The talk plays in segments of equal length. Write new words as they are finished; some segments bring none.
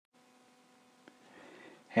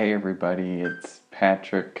Hey everybody, it's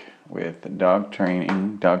Patrick with Dog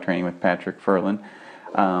Training with Patrick Furlan.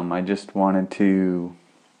 I just wanted to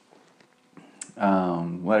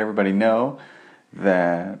let everybody know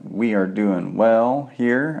that we are doing well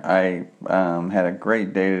here. I had a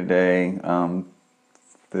great day today.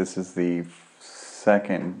 This is the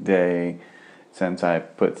second day since I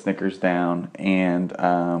put Snickers down, and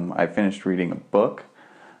I finished reading a book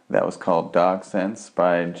that was called Dog Sense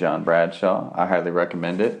by John Bradshaw. I highly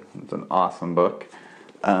recommend it. It's an awesome book.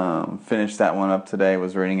 Finished that one up today,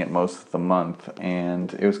 was reading it most of the month,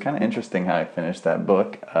 and it was kind of interesting how I finished that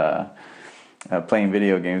book. Playing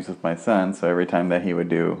video games with my son, so every time that he would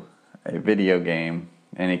do a video game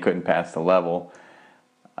and he couldn't pass the level,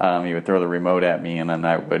 he would throw the remote at me, and then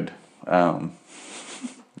I would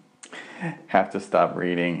have to stop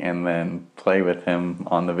reading and then play with him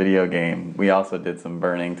on the video game. We also did some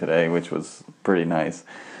burning today, which was pretty nice.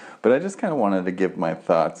 But I just kind of wanted to give my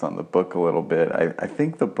thoughts on the book a little bit. I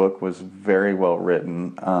think the book was very well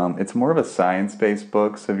written. It's more of a science-based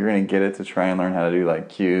book, so if you're going to get it to try and learn how to do like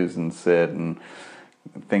cues and sit and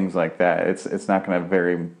things like that, it's not going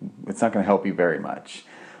to help you very much.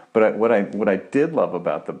 But what I did love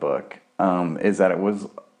about the book is that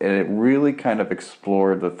it really kind of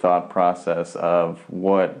explored the thought process of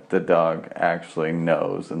what the dog actually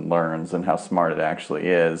knows and learns and how smart it actually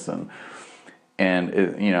is. And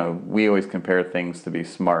it, we always compare things to be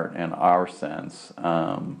smart in our sense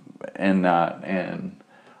and not in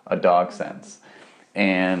a dog sense.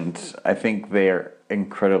 And I think they're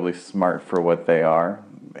incredibly smart for what they are.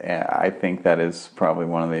 I think that is probably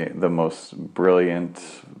one of the most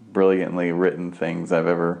brilliantly written things I've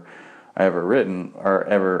ever written or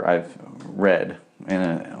ever I've read.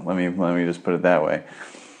 And let me just put it that way.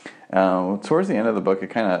 Towards the end of the book, it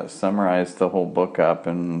kind of summarized the whole book up,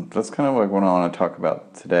 and that's kind of like what I want to talk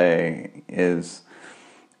about today is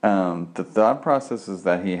the thought processes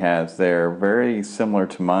that he has. They're very similar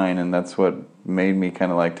to mine, and that's what made me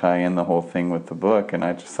kind of like tie in the whole thing with the book, and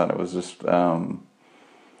I just thought it was just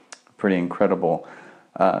pretty incredible.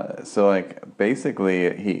 So like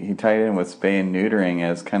basically he tied in with spay and neutering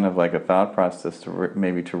as kind of like a thought process to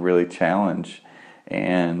maybe to really challenge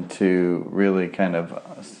and to really kind of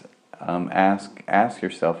ask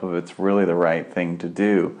yourself if it's really the right thing to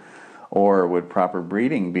do, or would proper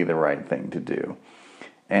breeding be the right thing to do.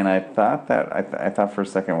 And I thought for a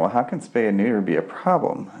second, well, how can spay and neuter be a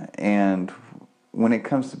problem? And when it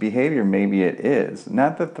comes to behavior, maybe it is.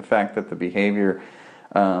 Not that the fact that the behavior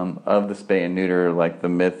of the spay and neuter, like the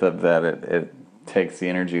myth of that it takes the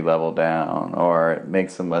energy level down or it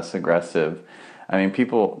makes them less aggressive. I mean,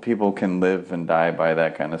 people can live and die by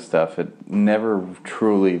that kind of stuff. It never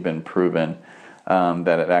truly been proven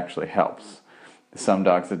that it actually helps. Some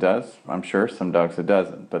dogs it does, I'm sure. Some dogs it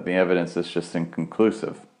doesn't. But the evidence is just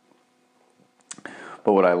inconclusive.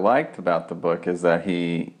 But what I liked about the book is that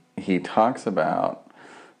he talks about,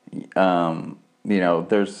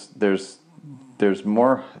 there's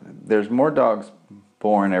more dogs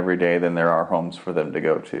born every day than there are homes for them to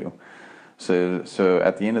go to. So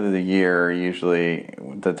at the end of the year, usually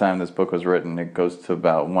the time this book was written, it goes to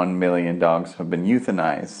about 1 million dogs have been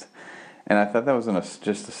euthanized. And I thought that was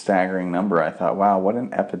just a staggering number. I thought, wow, what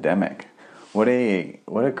an epidemic. What a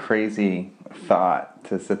crazy thought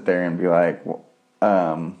to sit there and be like,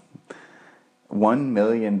 1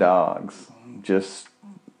 million dogs just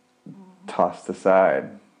tossed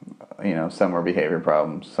aside. Some were behavior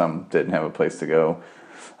problems, some didn't have a place to go.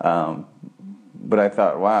 But I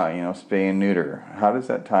thought, wow, spay and neuter, how does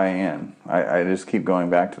that tie in? I just keep going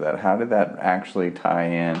back to that. How did that actually tie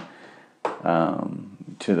in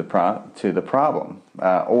to the problem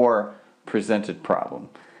or presented problem?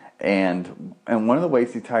 And one of the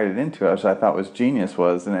ways he tied it into it, which I thought was genius,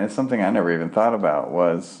 was, and it's something I never even thought about,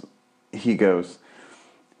 was he goes,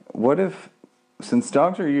 what if, since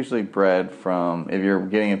dogs are usually bred from, if you're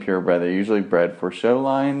getting a purebred, they're usually bred for show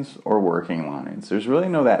lines or working lines. There's really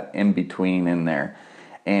no that in between in there.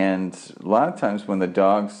 And a lot of times when the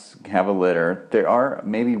dogs have a litter, there are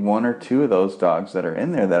maybe one or two of those dogs that are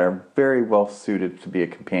in there that are very well suited to be a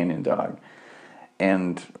companion dog.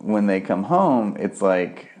 And when they come home, it's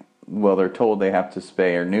like, well, they're told they have to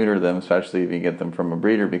spay or neuter them, especially if you get them from a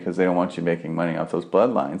breeder, because they don't want you making money off those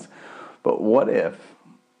bloodlines. But what if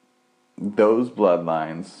those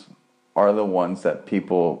bloodlines are the ones that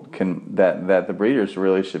people can, that the breeders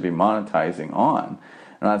really should be monetizing on?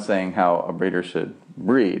 I'm not saying how a breeder should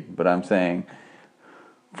breed, but I'm saying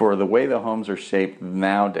for the way the homes are shaped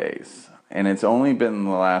nowadays, and it's only been in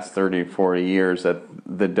the last 30, 40 years that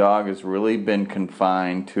the dog has really been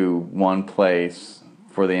confined to one place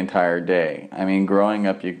for the entire day. I mean, growing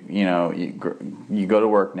up, you go to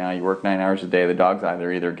work now, you work 9 hours a day. The dog's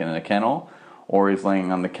either in a kennel or he's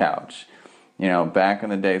laying on the couch. Back in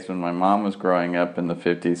the days when my mom was growing up in the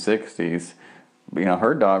 50s, 60s,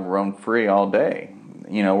 her dog roamed free all day.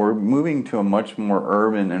 We're moving to a much more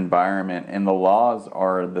urban environment, and the laws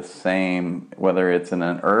are the same, whether it's in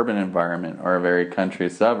an urban environment or a very country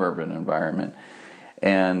suburban environment.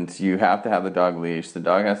 And you have to have the dog leashed. The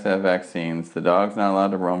dog has to have vaccines. The dog's not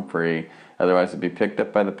allowed to roam free. Otherwise, it'd be picked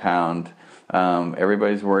up by the pound.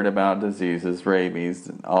 Everybody's worried about diseases, rabies,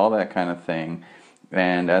 all that kind of thing.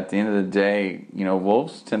 And at the end of the day,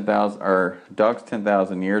 dogs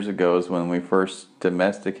 10,000 years ago is when we first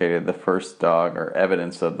domesticated the first dog, or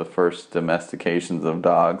evidence of the first domestications of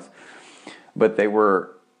dogs. But they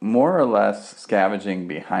were more or less scavenging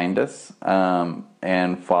behind us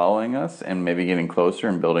and following us and maybe getting closer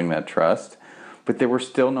and building that trust. But they were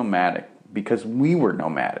still nomadic because we were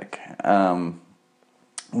nomadic.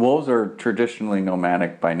 Wolves are traditionally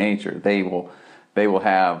nomadic by nature. They will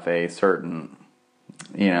have a certain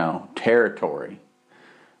territory,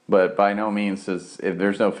 but by no means if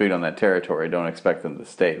there's no food on that territory, don't expect them to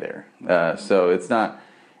stay there. So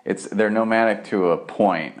they're nomadic to a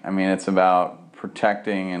point. I mean, it's about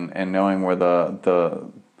protecting and knowing where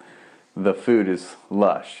the food is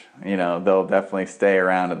lush. They'll definitely stay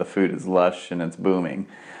around if the food is lush and it's booming,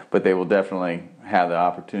 but they will definitely have the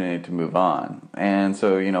opportunity to move on. And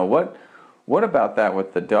so, what about that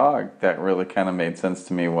with the dog that really kind of made sense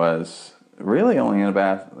to me was really only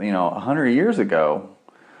about 100 years ago,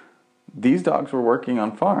 these dogs were working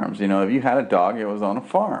on farms. If you had a dog, it was on a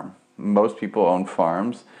farm. Most people own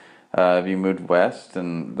farms. If you moved west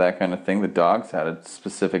and that kind of thing, the dogs had a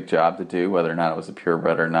specific job to do, whether or not it was a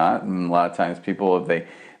purebred or not. And a lot of times people, if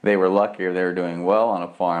they were lucky or they were doing well on a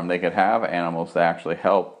farm, they could have animals that actually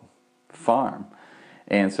help farm.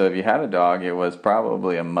 And so if you had a dog, it was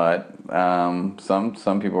probably a mutt.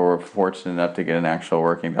 Some people were fortunate enough to get an actual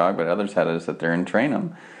working dog, but others had to sit there and train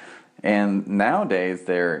them. And nowadays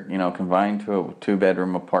they're confined to a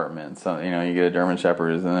 2-bedroom apartment. So you get a German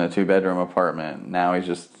Shepherd who's in a 2-bedroom apartment. Now he's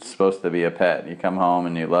just supposed to be a pet. You come home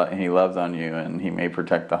and he loves on you, and he may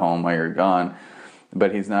protect the home while you're gone,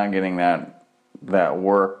 but he's not getting that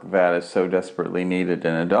work that is so desperately needed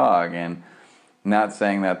in a dog. And not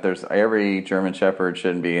saying that every German Shepherd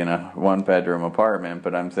shouldn't be in a 1-bedroom apartment,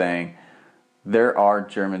 but I'm saying there are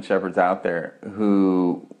German Shepherds out there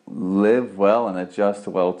who live well and adjust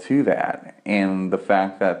well to that. And the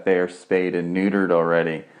fact that they are spayed and neutered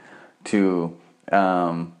already to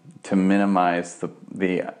minimize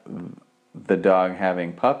the dog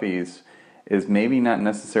having puppies is maybe not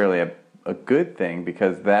necessarily a good thing,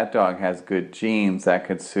 because that dog has good genes that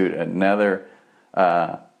could suit another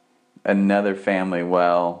family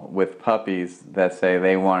well with puppies that say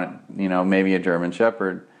they want maybe a German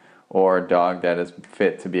Shepherd or a dog that is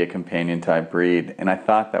fit to be a companion type breed. And I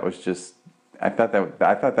thought that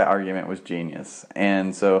argument was genius.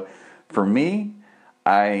 And so for me,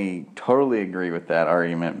 I totally agree with that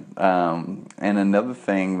argument. And another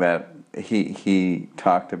thing that he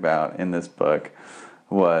talked about in this book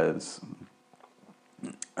was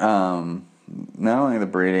not only the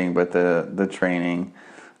breeding but the training.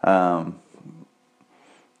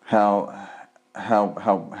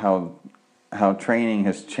 How training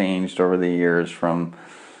has changed over the years from,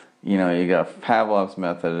 you got Pavlov's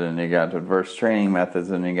method, and you got adverse training methods,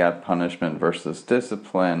 and you got punishment versus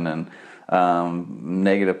discipline, and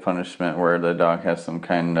negative punishment where the dog has some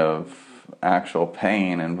kind of actual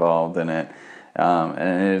pain involved in it.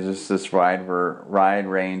 And it's just this wide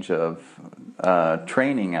range of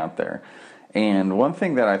training out there. And one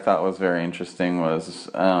thing that I thought was very interesting was,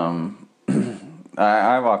 I've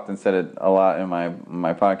often said it a lot in my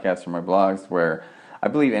podcasts or my blogs, where I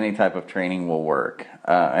believe any type of training will work.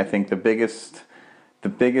 I think the biggest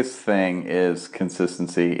thing is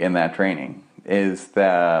consistency in that training. Is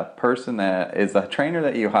the trainer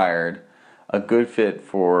that you hired a good fit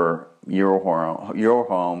for your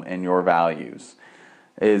home and your values?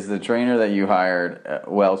 Is the trainer that you hired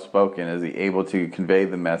well-spoken? Is he able to convey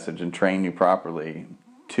the message and train you properly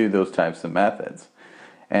to those types of methods?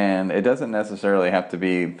 And it doesn't necessarily have to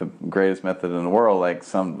be the greatest method in the world. Like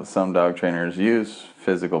some dog trainers use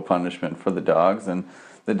physical punishment for the dogs, and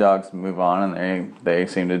the dogs move on and they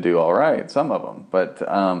seem to do all right, some of them. But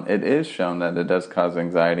it is shown that it does cause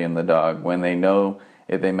anxiety in the dog when they know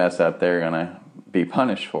if they mess up, they're going to be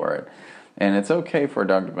punished for it. And it's okay for a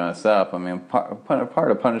dog to mess up. I mean,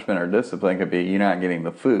 part of punishment or discipline could be you're not getting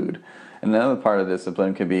the food. Another part of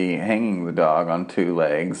discipline could be hanging the dog on 2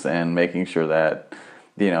 legs and making sure that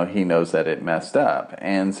he knows that it messed up.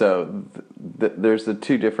 And so there's the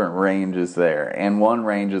two different ranges there. And one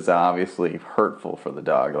range is obviously hurtful for the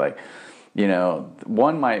dog. Like,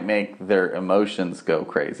 one might make their emotions go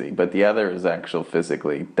crazy, but the other is actual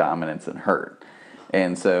physically dominance and hurt.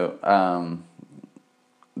 And so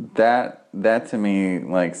that to me,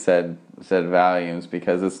 like, said volumes,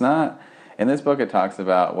 because it's not, in this book it talks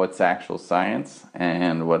about what's actual science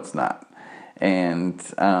and what's not. And,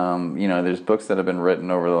 there's books that have been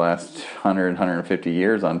written over the last 150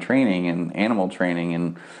 years on training and animal training.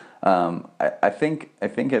 And I think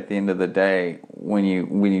at the end of the day, when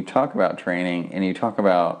you talk about training and you talk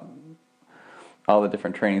about all the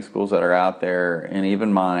different training schools that are out there, and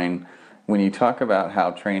even mine, when you talk about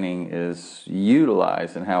how training is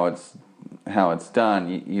utilized and how it's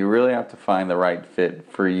done, you really have to find the right fit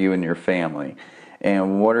for you and your family.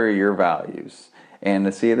 And what are your values? And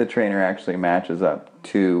to see if the trainer actually matches up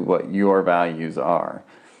to what your values are.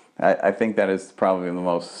 I think that is probably the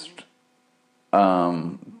most,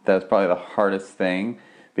 that's probably the hardest thing,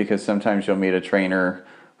 because sometimes you'll meet a trainer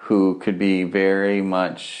who could be very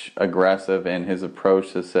much aggressive in his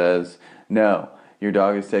approach that says, no, your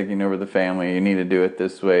dog is taking over the family, you need to do it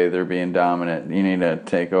this way, they're being dominant, you need to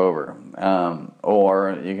take over.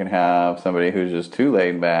 Or you can have somebody who's just too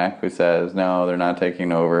laid back, who says, no, they're not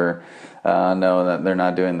taking over, no, that they're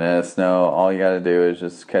not doing this, no, all you got to do is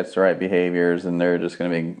just catch the right behaviors and they're just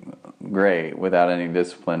going to be great without any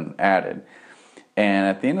discipline added. And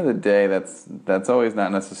at the end of the day, that's always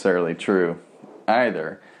not necessarily true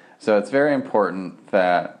either. So it's very important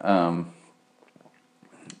that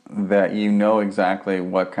that you know exactly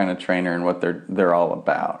what kind of trainer and what they're all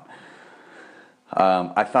about.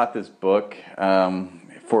 I thought this book,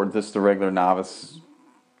 for just the regular novice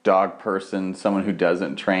dog person, someone who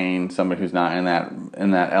doesn't train, somebody who's not in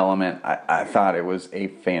that element, I thought it was a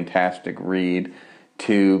fantastic read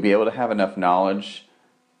to be able to have enough knowledge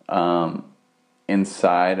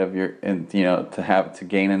inside of your, to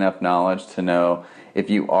gain enough knowledge to know if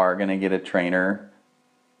you are going to get a trainer,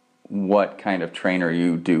 what kind of trainer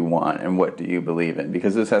you do want and what do you believe in,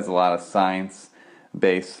 because this has a lot of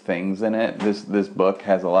science-based things in it. This book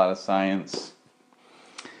has a lot of science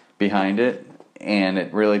behind it, and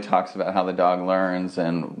it really talks about how the dog learns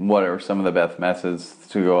and what are some of the best methods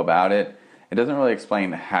to go about it. It doesn't really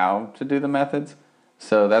explain how to do the methods,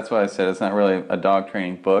 so that's why I said it's not really a dog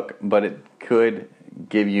training book, but it could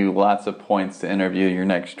give you lots of points to interview your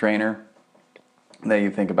next trainer that you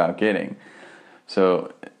think about getting.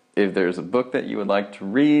 So if there's a book that you would like to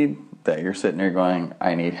read, that you're sitting there going,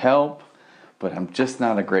 I need help, but I'm just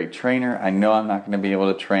not a great trainer, I know I'm not going to be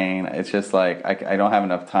able to train, it's just like I don't have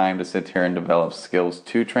enough time to sit here and develop skills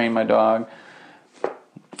to train my dog,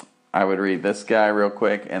 I would read this guy real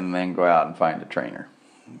quick and then go out and find a trainer.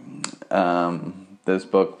 This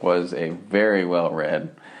book was a very well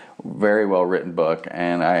read, very well written book,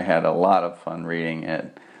 and I had a lot of fun reading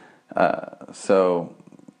it.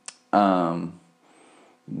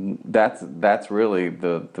 That's really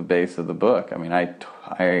the base of the book. I mean,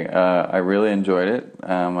 I really enjoyed it.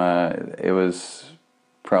 It was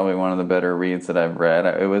probably one of the better reads that I've read.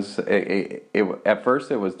 At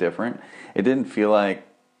first it was different. It didn't feel like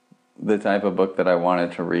the type of book that I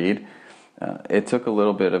wanted to read. It took a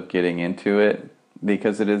little bit of getting into it,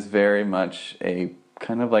 because it is very much a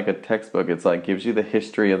kind of like a textbook. It's like gives you the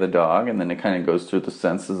history of the dog, and then it kind of goes through the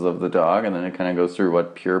senses of the dog, and then it kind of goes through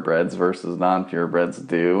what purebreds versus non-purebreds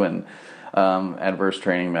do, and adverse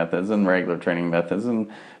training methods and regular training methods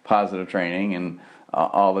and positive training and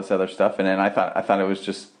all this other stuff. And then I thought it was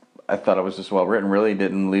just well written. Really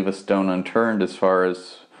didn't leave a stone unturned as far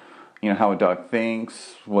as how a dog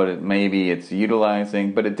thinks, what it's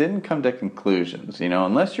utilizing, but it didn't come to conclusions.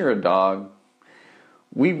 Unless you're a dog,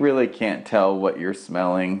 we really can't tell what you're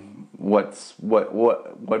smelling, what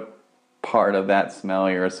part of that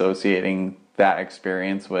smell you're associating that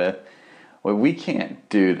experience with. Well, we can't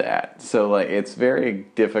do that. So it's very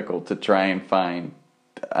difficult to try and find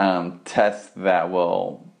tests that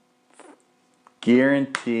will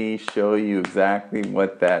guarantee, show you exactly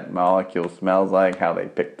what that molecule smells like, how they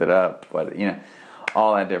picked it up,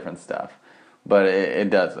 all that different stuff. But it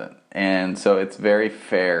doesn't. And so it's very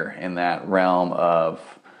fair in that realm of,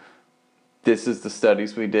 this is the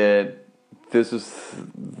studies we did, this is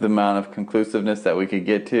the amount of conclusiveness that we could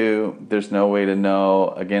get to, there's no way to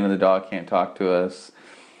know, again, the dog can't talk to us.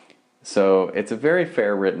 So it's a very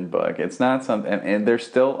fair written book. It's not something, and there's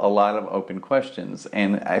still a lot of open questions.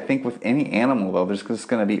 And I think with any animal, though, there's just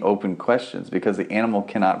going to be open questions, because the animal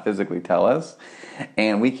cannot physically tell us,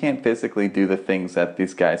 and we can't physically do the things that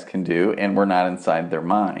these guys can do, and we're not inside their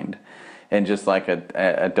mind. And just like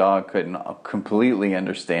a dog couldn't completely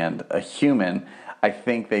understand a human, I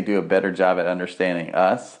think they do a better job at understanding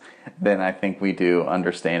us than I think we do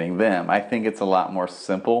understanding them. I think it's a lot more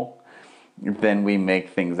simple than we make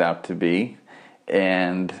things out to be.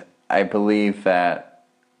 And I believe that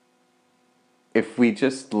if we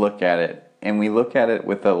just look at it, and we look at it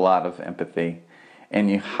with a lot of empathy, and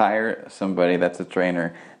you hire somebody that's a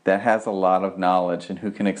trainer that has a lot of knowledge and who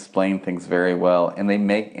can explain things very well, and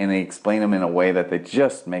they explain them in a way that they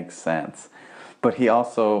just make sense. But he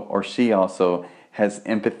also, or she also, has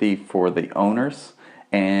empathy for the owners,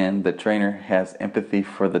 and the trainer has empathy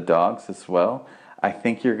for the dogs as well. I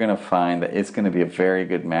think you're going to find that it's going to be a very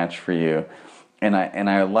good match for you. And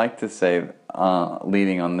I like to say,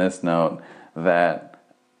 leading on this note, that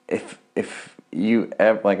if you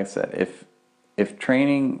like I said, if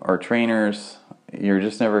training or trainers, you're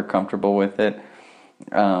just never comfortable with it,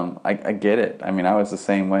 I get it. I mean, I was the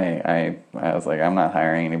same way. I was like, I'm not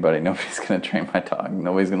hiring anybody. Nobody's going to train my dog.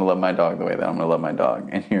 Nobody's going to love my dog the way that I'm going to love my dog.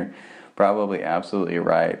 And you're probably absolutely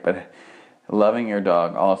right. But loving your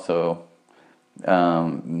dog also,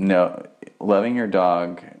 loving your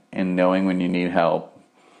dog and knowing when you need help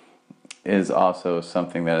is also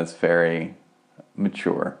something that is very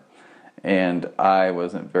mature. And I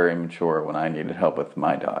wasn't very mature when I needed help with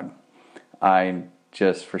my dog. I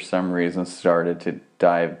just, for some reason, started to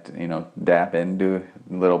dab into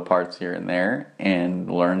little parts here and there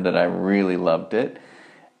and learned that I really loved it.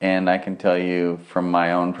 And I can tell you from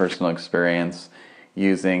my own personal experience,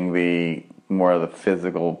 using the more of the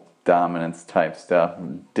physical dominance type stuff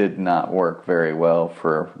did not work very well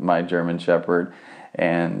for my German Shepherd.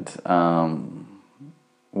 And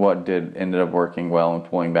what ended up working well in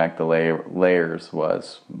pulling back the layers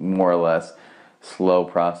was more or less slow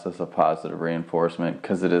process of positive reinforcement,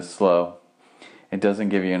 because it is slow. It doesn't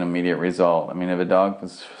give you an immediate result. I mean, if a dog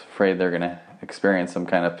is afraid they're going to experience some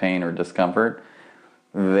kind of pain or discomfort,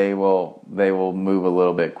 they will move a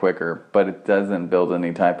little bit quicker, but it doesn't build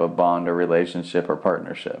any type of bond or relationship or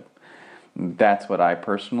partnership. That's what I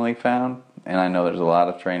personally found, and I know there's a lot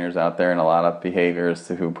of trainers out there and a lot of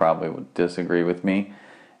behaviorists who probably would disagree with me,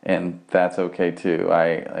 and that's okay too.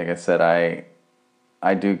 Like I said,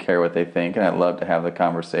 I do care what they think, and I love to have the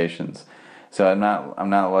conversations. So I'm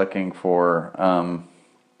not looking for an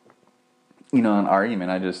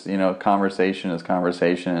argument. I just, conversation is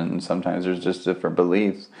conversation, and sometimes there's just different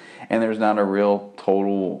beliefs, and there's not a real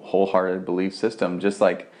total wholehearted belief system. Just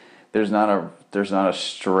like there's not a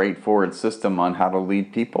straightforward system on how to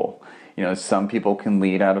lead people. Some people can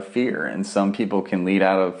lead out of fear, and some people can lead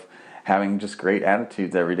out of having just great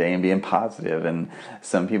attitudes every day and being positive, and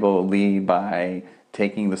some people lead by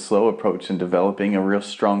taking the slow approach and developing a real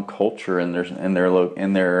strong culture in their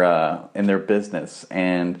business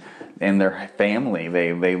and in their family.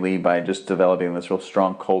 They lead by just developing this real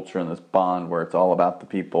strong culture and this bond where it's all about the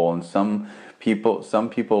people. And some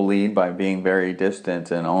people lead by being very distant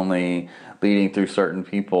and only leading through certain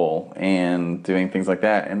people and doing things like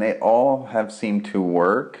that. And they all have seemed to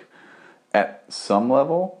work at some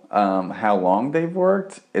level. How long they've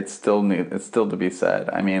worked, it's still new. It's still to be said.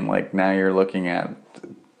 I mean, like, now you're looking at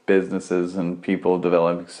businesses and people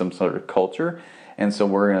developing some sort of culture, and so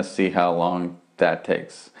we're going to see how long that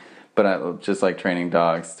takes. But just like training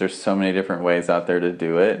dogs, there's so many different ways out there to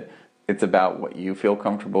do it. It's about what you feel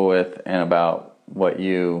comfortable with and about what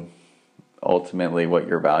your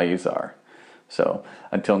values are. So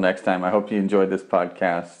until next time, I hope you enjoyed this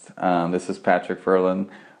podcast. This is Patrick Ferland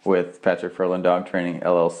with Patrick Ferland Dog Training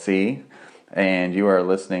LLC, and you are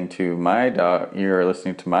listening to my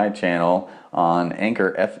channel on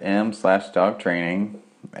Anchor FM/Dog Training.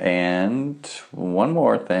 And one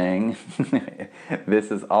more thing, this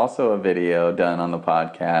is also a video done on the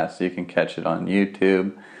podcast. You can catch it on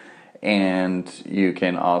YouTube, and you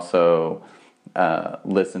can also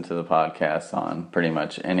listen to the podcast on pretty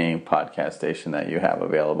much any podcast station that you have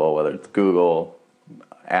available, whether it's Google,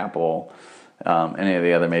 Apple, any of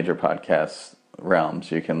the other major podcast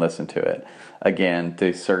realms. You can listen to it. Again,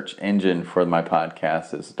 the search engine for my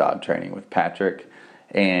podcast is Dog Training with Patrick,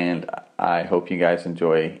 and I hope you guys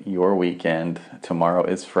enjoy your weekend. Tomorrow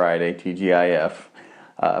is Friday, TGIF.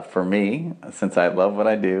 For me, since I love what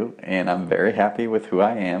I do and I'm very happy with who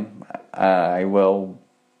I am, I will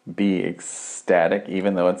be ecstatic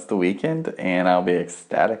even though it's the weekend, and I'll be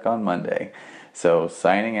ecstatic on Monday. So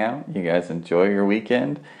signing out, you guys enjoy your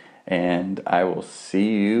weekend, and I will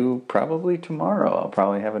see you probably tomorrow. I'll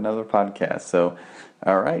probably have another podcast. So,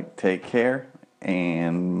 all right, take care,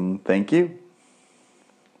 and thank you.